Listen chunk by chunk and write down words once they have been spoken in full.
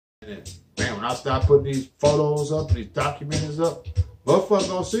And man, when I start putting these photos up and these documentaries up, motherfucker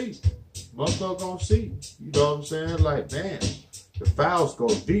gonna see. Motherfucker gonna see. You know what I'm saying? Like, man, the files go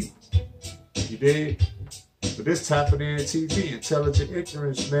deep. You dig? But this Tapping In TV, Intelligent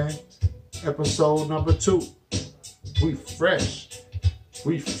Ignorance, man. Episode number 2. We fresh.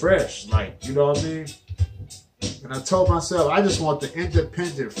 We fresh. Like, you know what I mean? And I told myself, I just want the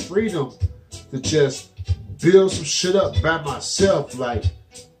independent freedom to just build some shit up by myself. Like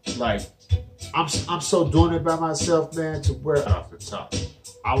I'm so doing it by myself, man, to where off the top.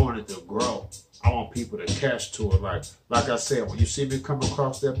 I want it to grow. I want people to catch to it. Like I said, when you see me come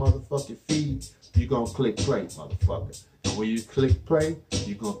across that motherfucking feed, you gonna click play, motherfucker. And when you click play,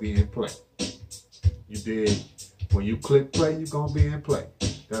 you gonna be in play. You dig? When you click play, you gonna be in play.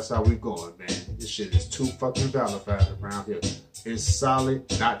 That's how we going, man. This shit is too fucking validated around here. It's solid,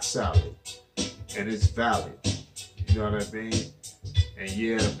 not solid. And it's valid. You know what I mean? And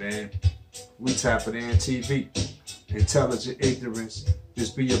yeah, man, we Tapping In TV. Intelligent Ignorance. This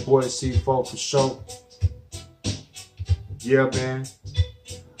be your boy C4 for sure. Yeah, man.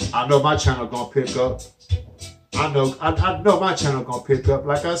 I know my channel gonna pick up. I know my channel gonna pick up.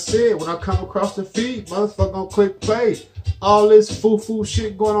 Like I said, when I come across the feed, motherfucker gonna click play. All this foo-foo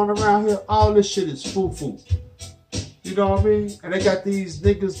shit going on around here, all this shit is foo-foo. You know what I mean? And they got these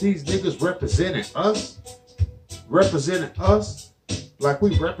niggas representing us. Representing us. Like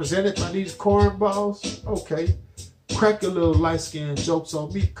we represented by these cornballs. Okay. Crack your little light-skinned jokes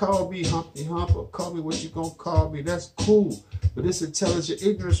on me. Call me Humpty Hump or call me what you gonna call me. That's cool. But this Intelligent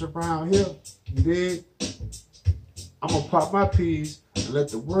Ignorance around here, you dig? I'm gonna pop my peas and let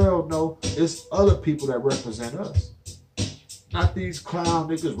the world know it's other people that represent us. Not these clown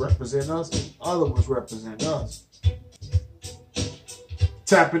niggas represent us, and other ones represent us.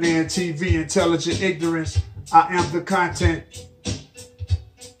 Tapping In TV, Intelligent Ignorance. I am the content.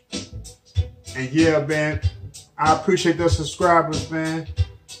 And yeah, man, I appreciate the subscribers, man.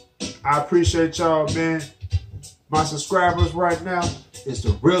 I appreciate y'all, man. My subscribers right now is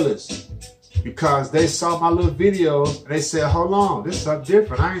the realest. Because they saw my little videos and they said, hold on, this is something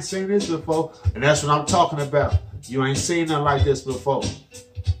different. I ain't seen this before. And that's what I'm talking about. You ain't seen nothing like this before.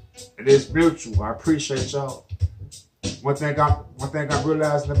 It is mutual. I appreciate y'all. One thing I'm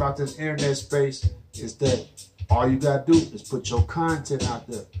realizing about this internet space is that all you gotta do is put your content out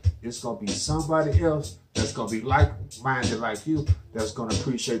there. It's gonna be somebody else that's gonna be like-minded like you that's gonna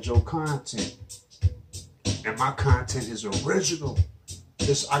appreciate your content. And my content is original.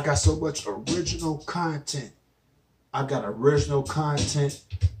 I got so much original content. I got original content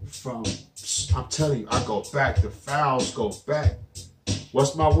from, I'm telling you, I go back. The files go back.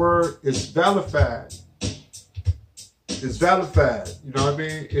 What's my word? It's validated. It's validated. You know what I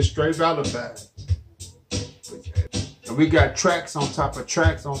mean? It's straight validated. And we got tracks on top of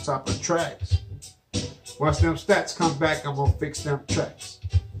tracks on top of tracks. Once them stats come back, I'm gonna fix them tracks.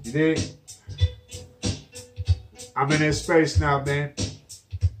 You dig? I'm in this space now, man.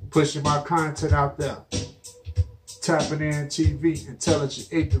 Pushing my content out there. Tapping In TV, Intelligent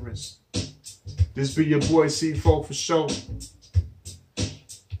Ignorance. This be your boy C4 for sure.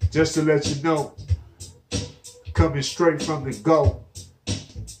 Just to let you know, coming straight from the go.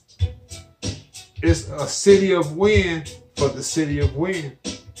 It's a city of win for the city of win.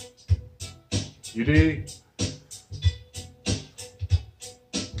 You dig?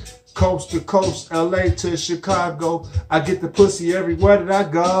 Coast to coast, LA to Chicago. I get the pussy everywhere that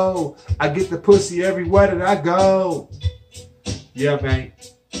I go. I get the pussy everywhere that I go. Yeah, man.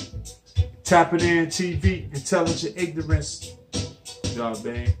 Tapping In TV, Intelligent Ignorance. You know what I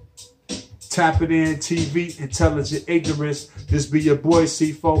mean? Tapping In TV, Intelligent Ignorance. This be your boy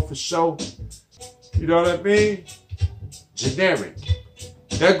C4 for sure. You know what I mean? Generic.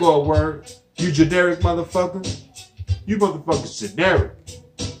 That go a word. You generic motherfucker. You motherfuckers generic.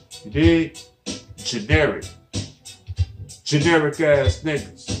 You dig? Generic. Generic ass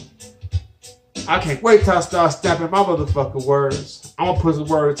niggas. I can't wait till I start snapping my motherfucking words. I'm gonna put some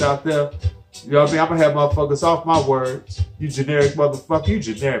words out there. You know what I mean? I'm gonna have motherfuckers off my words. You generic motherfucker. You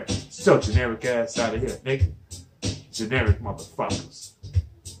generic. Still generic ass out of here, nigga. Generic motherfuckers.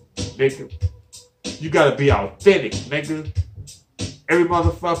 Nigga. You gotta be authentic, nigga. Every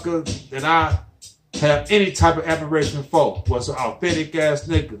motherfucker that I have any type of admiration for was an authentic ass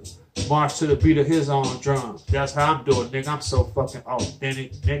nigga. March to the beat of his own drums. That's how I'm doing, nigga. I'm so fucking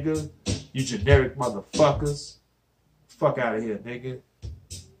authentic, nigga. You generic motherfuckers. Fuck out of here, nigga.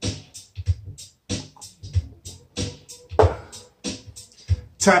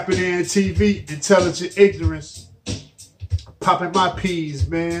 Tapping In TV, Intelligent Ignorance. Popping my peas,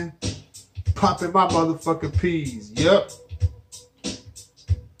 man. Popping my motherfucking peas. Yep.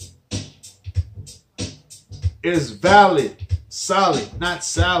 It's valid, solid, not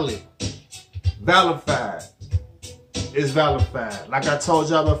salad. Valified. It's valified. Like I told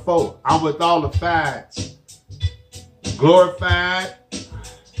y'all before, I'm with all the fides. Glorified,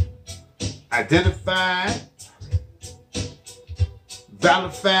 identified,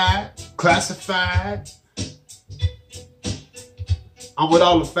 valified, classified. I'm with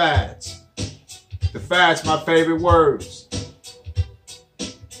all the fads. The fads, my favorite words.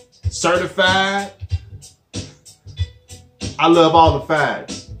 Certified. I love all the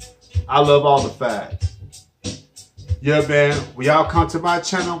fads. I love all the fads. Yeah, man. When y'all come to my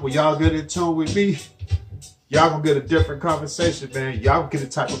channel, when y'all get in tune with me, y'all gonna get a different conversation, man. Y'all gonna get the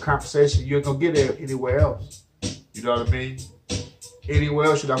type of conversation you ain't gonna get anywhere else. You know what I mean? Anywhere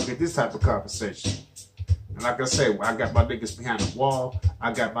else, you're not gonna get this type of conversation. And like I say, I got my niggas behind the wall.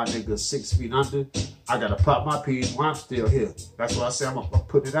 I got my niggas 6 feet under. I gotta pop my peas while I'm still here. That's why I say I'm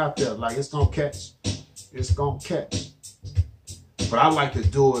putting it out there. Like, it's gonna catch. It's gonna catch. But I like to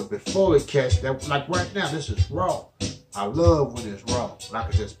do it before it catch. That, like right now, this is raw. I love when it's raw. I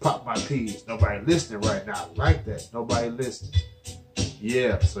can just pop my peas. Nobody listening right now. I like that. Nobody listening.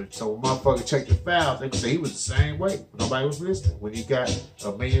 Yeah, so when motherfucker check the files, they can say he was the same way. Nobody was listening. When he got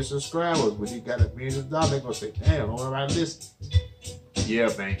 1 million subscribers, when he got $1 million, they gonna say, damn, nobody listening. Yeah,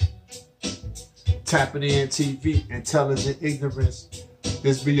 man. Tapping in TV, intelligent ignorance.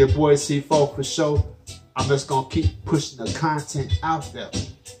 This be your boy C4 for sure. I'm just gonna keep pushing the content out there.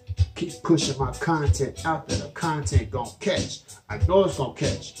 Keep pushing my content out there. The content gonna catch. I know it's gonna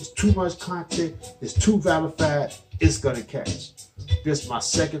catch. It's too much content. It's too valified. It's gonna catch. This is my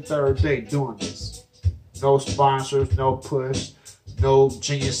second, third day doing this. No sponsors, no push, no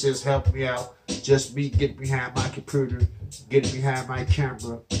geniuses help me out. Just me getting behind my computer, getting behind my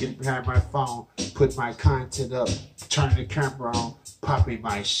camera, getting behind my phone, putting my content up, turning the camera on, popping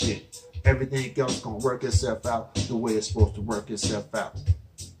my shit. Everything else gonna work itself out the way it's supposed to work itself out.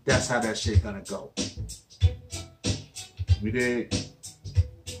 That's how that shit gonna go. We dig?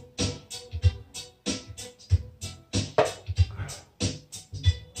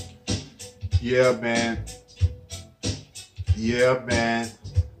 Yeah, man. Yeah, man.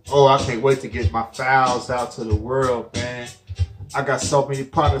 Oh, I can't wait to get my files out to the world, man. I got so many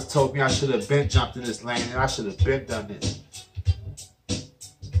partners told me I should have been jumped in this lane and I should have been done this.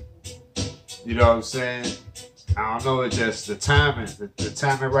 You know what I'm saying? I don't know, it's just the timing. The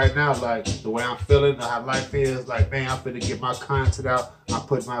timing right now, like the way I'm feeling, how life is, like, man, I'm finna get my content out. I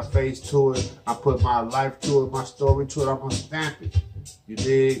put my face to it. I put my life to it, my story to it. I'm gonna stamp it. You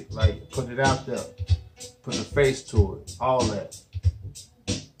dig? Like, put it out there. Put a face to it. All that.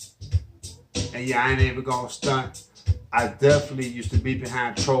 And yeah, I ain't even gonna stunt. I definitely used to be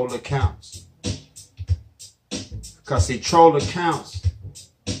behind troll accounts. Because see, troll accounts,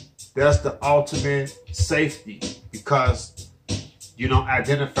 that's the ultimate safety, because you don't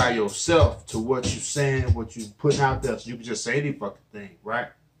identify yourself to what you're saying, what you're putting out there. So you can just say any fucking thing, right?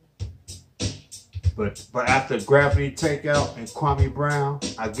 But after Gravity Takeout and Kwame Brown,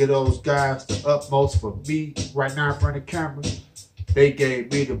 I get those guys the utmost for me right now in front of the camera. They gave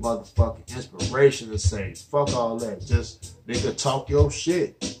me the motherfucking inspiration to say, fuck all that. Just, nigga, talk your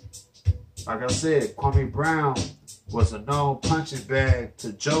shit. Like I said, Kwame Brown was a known punching bag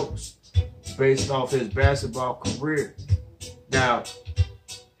to jokes based off his basketball career. Now,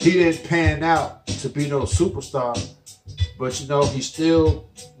 he didn't pan out to be no superstar, but you know, he still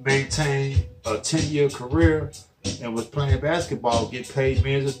maintained a 10-year career and was playing basketball, get paid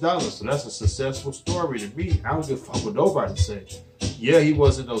millions of dollars. So that's a successful story to me. I don't give a fuck what nobody say. Yeah, he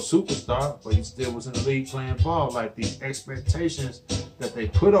wasn't no superstar, but he still was in the league playing ball. Like, these expectations that they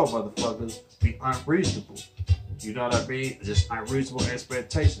put on motherfuckers be unreasonable. You know what I mean? Just unreasonable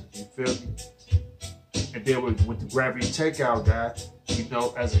expectations. You feel me? And then with the Gravity Takeout guy, you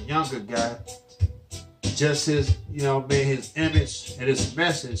know, as a younger guy, just his, you know, man, his image and his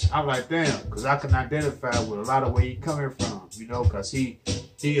message, I'm like, damn, because I can identify with a lot of where he coming from, you know, because he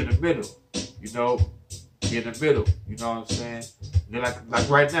in the middle, you know, he in the middle, you know what I'm saying? And like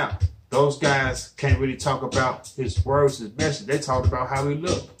right now, those guys can't really talk about his words, his message. They talk about how he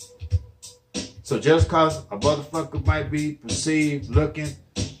look. So just because a motherfucker might be perceived looking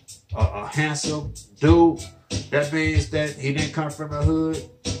a handsome dude, that means that he didn't come from the hood.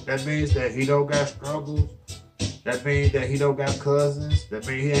 That means that he don't got struggles. That means that he don't got cousins. That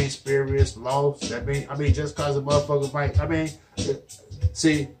means he ain't spirits, lost. That means, I mean, just because a motherfucker might, I mean,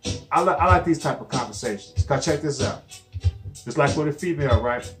 see, I like these type of conversations. Cause check this out. It's like with a female,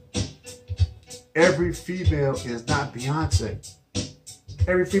 right? Every female is not Beyonce.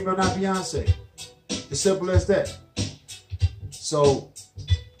 Every female not Beyonce. As simple as that. So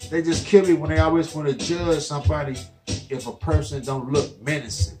They just kill me when they always want to judge somebody if a person don't look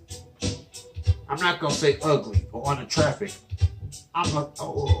menacing. I'm not going to say ugly or unattractive.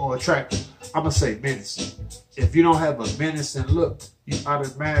 Or attractive. I'm going to say menacing. If you don't have a menacing look, you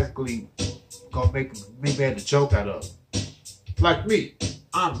automatically going to make me mad a joke out of. Like me,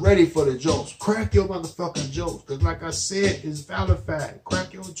 I'm ready for the jokes. Crack your motherfucking jokes. Because like I said, it's valified.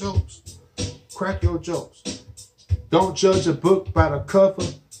 Crack your jokes. Crack your jokes. Don't judge a book by the cover.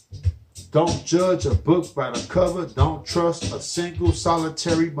 Don't judge a book by the cover. Don't trust a single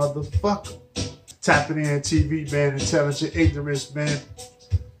solitary motherfucker. Tapping in TV, man. Intelligent ignorance, man.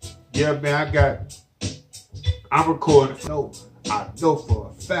 Yeah, man, I'm recording. No, I know for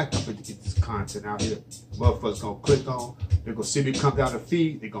a fact I'm going to get this content out here. Motherfuckers going to click on. They're going to see me come down the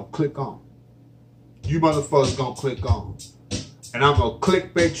feed. They're going to click on. You motherfuckers going to click on. And I'm going to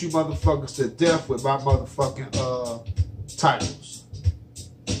clickbait you motherfuckers to death with my motherfucking titles.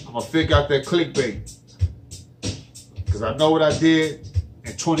 I'm going to figure out that clickbait. Because I know what I did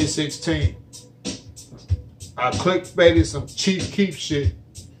in 2016. I clickbaited some Chief Keef shit.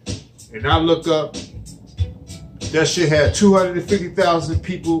 And I look up, that shit had 250,000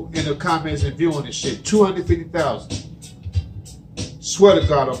 people in the comments and viewing this shit. 250,000. Swear to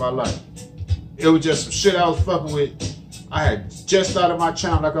God on my life. It was just some shit I was fucking with. I had just started my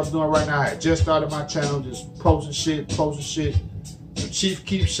channel like I'm doing right now. I had just started my channel, just posting shit. The Chief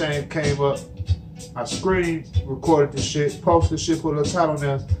Keef shame came up. I screen recorded the shit, posted shit, put a title on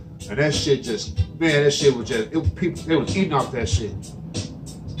there, and that shit just, man, that shit was just, they was eating off that shit.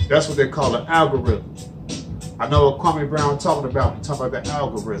 That's what they call an algorithm. I know what Kwame Brown talking about. He talking about that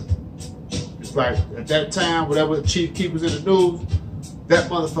algorithm. It's like at that time, whatever Chief Keef was in the news, that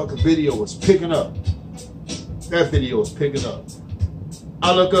motherfucking video was picking up. That video was picking up.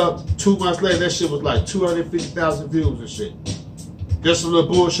 I look up 2 months later, that shit was like 250,000 views and shit. Just some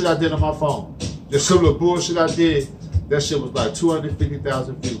little bullshit I did on my phone. Just some little bullshit I did. That shit was like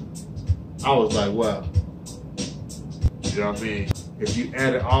 250,000 views. I was like, wow. You know what I mean? If you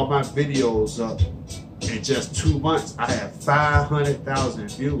added all my videos up in just 2 months, I had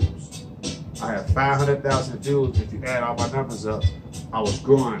 500,000 views. I had 500,000 views. If you add all my numbers up, I was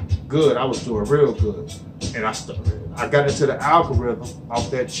growing good. I was doing real good. And I got into the algorithm off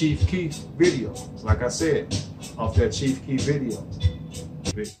that Chief Keef video. Like I said, off that Chief Keef video.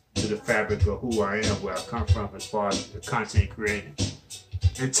 To the fabric of who I am, where I come from as far as the content creating.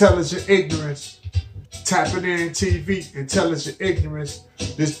 Intelligent ignorance. Tapping in TV, intelligent ignorance.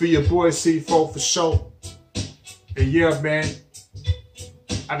 This be your boy C4 for sure. And yeah, man,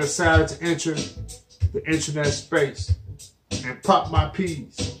 I decided to enter the internet space and pop my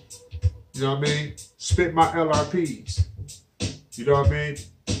P's. You know what I mean? Spit my LRPs. You know what I mean?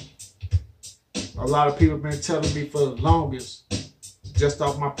 A lot of people been telling me for the longest, just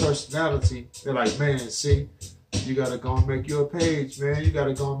off my personality, they're like, man, see, you gotta go and make you a page, man. You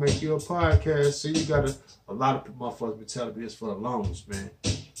gotta go and make you a podcast. See, you gotta, a lot of motherfuckers been telling me this for the longest, man.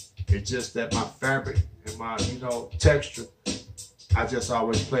 It's just that my fabric and my, you know, texture, I just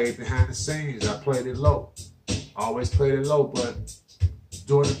always played behind the scenes. I played it low. Always played it low, but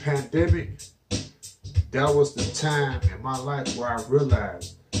during the pandemic, that was the time in my life where I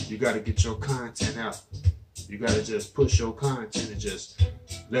realized you gotta get your content out. You gotta just push your content and just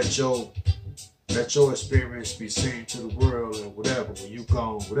let your experience be seen to the world and whatever, when you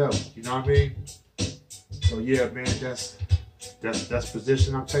gone, whatever. You know what I mean? So yeah, man, that's the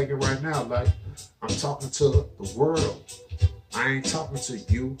position I'm taking right now. Like, I'm talking to the world. I ain't talking to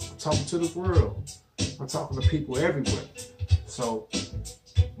you. I'm talking to the world. I'm talking to people everywhere. So,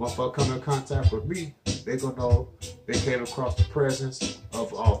 motherfucker come in contact with me, they gonna know they came across the presence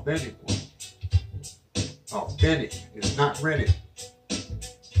of an authentic one. Authentic is not rented.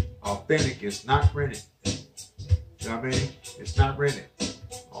 Authentic is not rented. You know what I mean? It's not rented.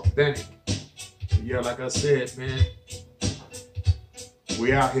 Authentic. Yeah, like I said, man,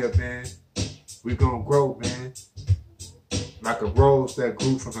 we out here, man. We gonna grow, man. Like a rose that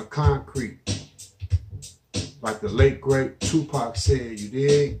grew from the concrete. Like the late great Tupac said, you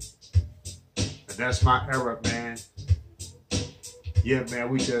dig? And that's my era, man. Yeah, man,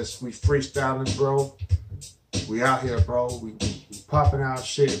 we freestyling, bro. We out here, bro. We popping our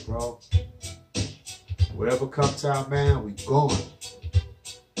shit, bro. Whatever comes out, man, we going.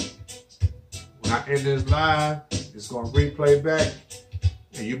 When I end this live, it's gonna replay back.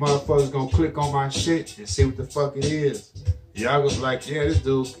 And you motherfuckers gonna click on my shit and see what the fuck it is. Y'all gonna be like, yeah, this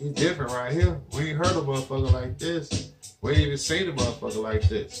dude, he's different right here. We ain't heard a motherfucker like this. We ain't even seen a motherfucker like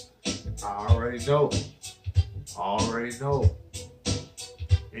this. I already know.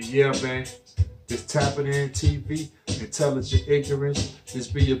 And yeah, man, It's Tapping In TV, Intelligent Ignorance. This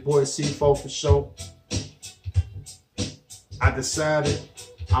be your boy C4 for sure. I decided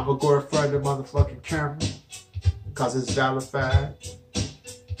I'm gonna go in front of the motherfucking camera because it's valified.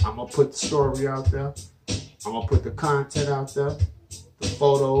 I'm gonna put the story out there. I'm gonna put the content out there, the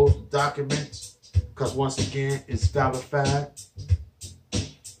photos, the documents, because once again, it's valified.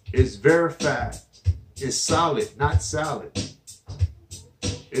 It's verified. It's solid, not salad.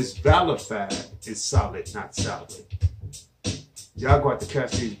 It's valified. It's solid, not salad. Y'all going to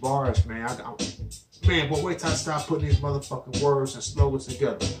catch these bars, man. Man, but wait till I start putting these motherfucking words and slogans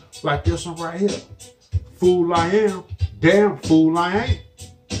together. Like this one right here. Fool I am, damn fool I ain't.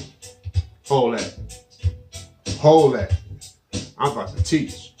 Hold that. Hold that. I'm about to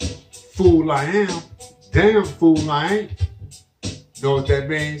teach. Fool I am, damn fool I ain't. Know what that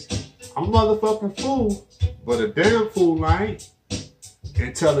means? I'm a motherfucking fool, but a damn fool I ain't.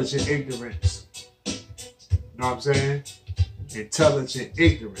 Intelligent ignorance. Know what I'm saying? Intelligent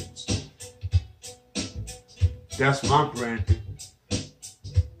ignorance. That's what I'm branding.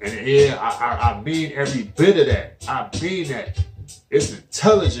 And yeah, I mean every bit of that. I mean that. It's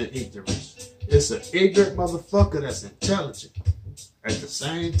intelligent ignorance. It's an ignorant motherfucker that's intelligent. At the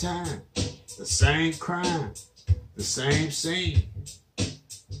same time, the same crime, the same scene,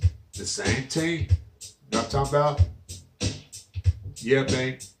 the same team. You know what I'm talking about? Yeah,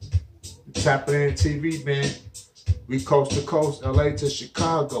 man. Tapping In TV, man. We coast to coast, LA to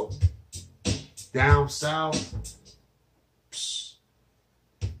Chicago. Down south. Psst.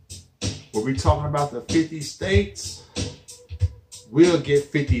 When we talking about the 50 states, we'll get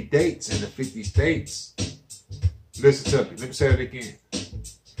 50 dates in the 50 states. Listen to me. Let me say it again.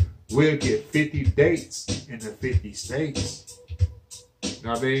 We'll get 50 dates in the 50 states. You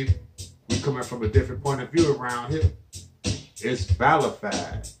know what I mean? We coming from a different point of view around here. It's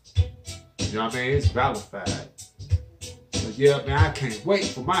valified. You know what I mean? It's valified. But yeah, man, I can't wait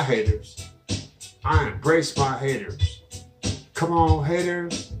for my haters. I embrace my haters. Come on,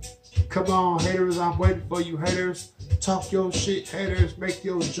 haters. Come on, haters. I'm waiting for you, haters. Talk your shit, haters. Make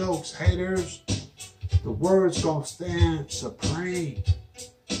your jokes, haters. The word's gonna stand supreme.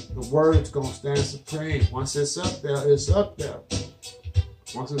 The word's gonna stand supreme. Once it's up there, it's up there.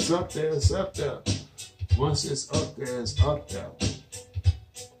 Once it's up there, it's up there. Once it's up there, it's up there.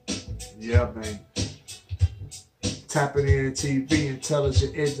 Yeah, man. Tapping In TV,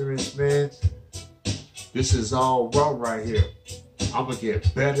 Intelligent Ignorance, man. This is all raw right here. I'm going to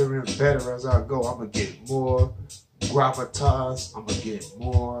get better and better as I go. I'm going to get more gravitas. I'm going to get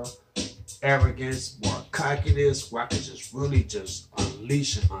more arrogance, more cockiness, where I can just really just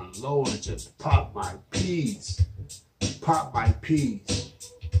unleash and unload and just pop my peas. Pop my peas.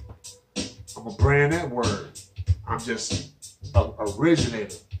 I'm going to brand that word. I'm just an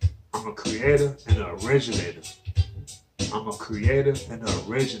originator. I'm a creator and an originator. I'm a creator and an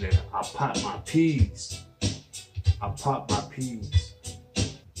originator. I pop my peas. I pop my peas.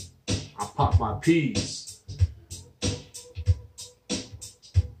 I pop my peas.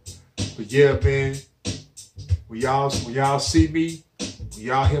 But yeah, man, when y'all see me, when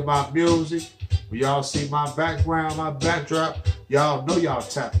y'all hear my music, when y'all see my background, my backdrop, y'all know y'all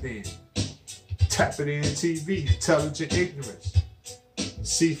tapped in. Tapping In TV, Intelligent Ignorance.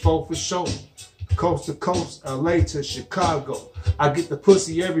 C4 for sure. Coast to coast, LA to Chicago. I get the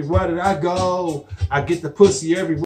pussy everywhere that I go. I get the pussy everywhere.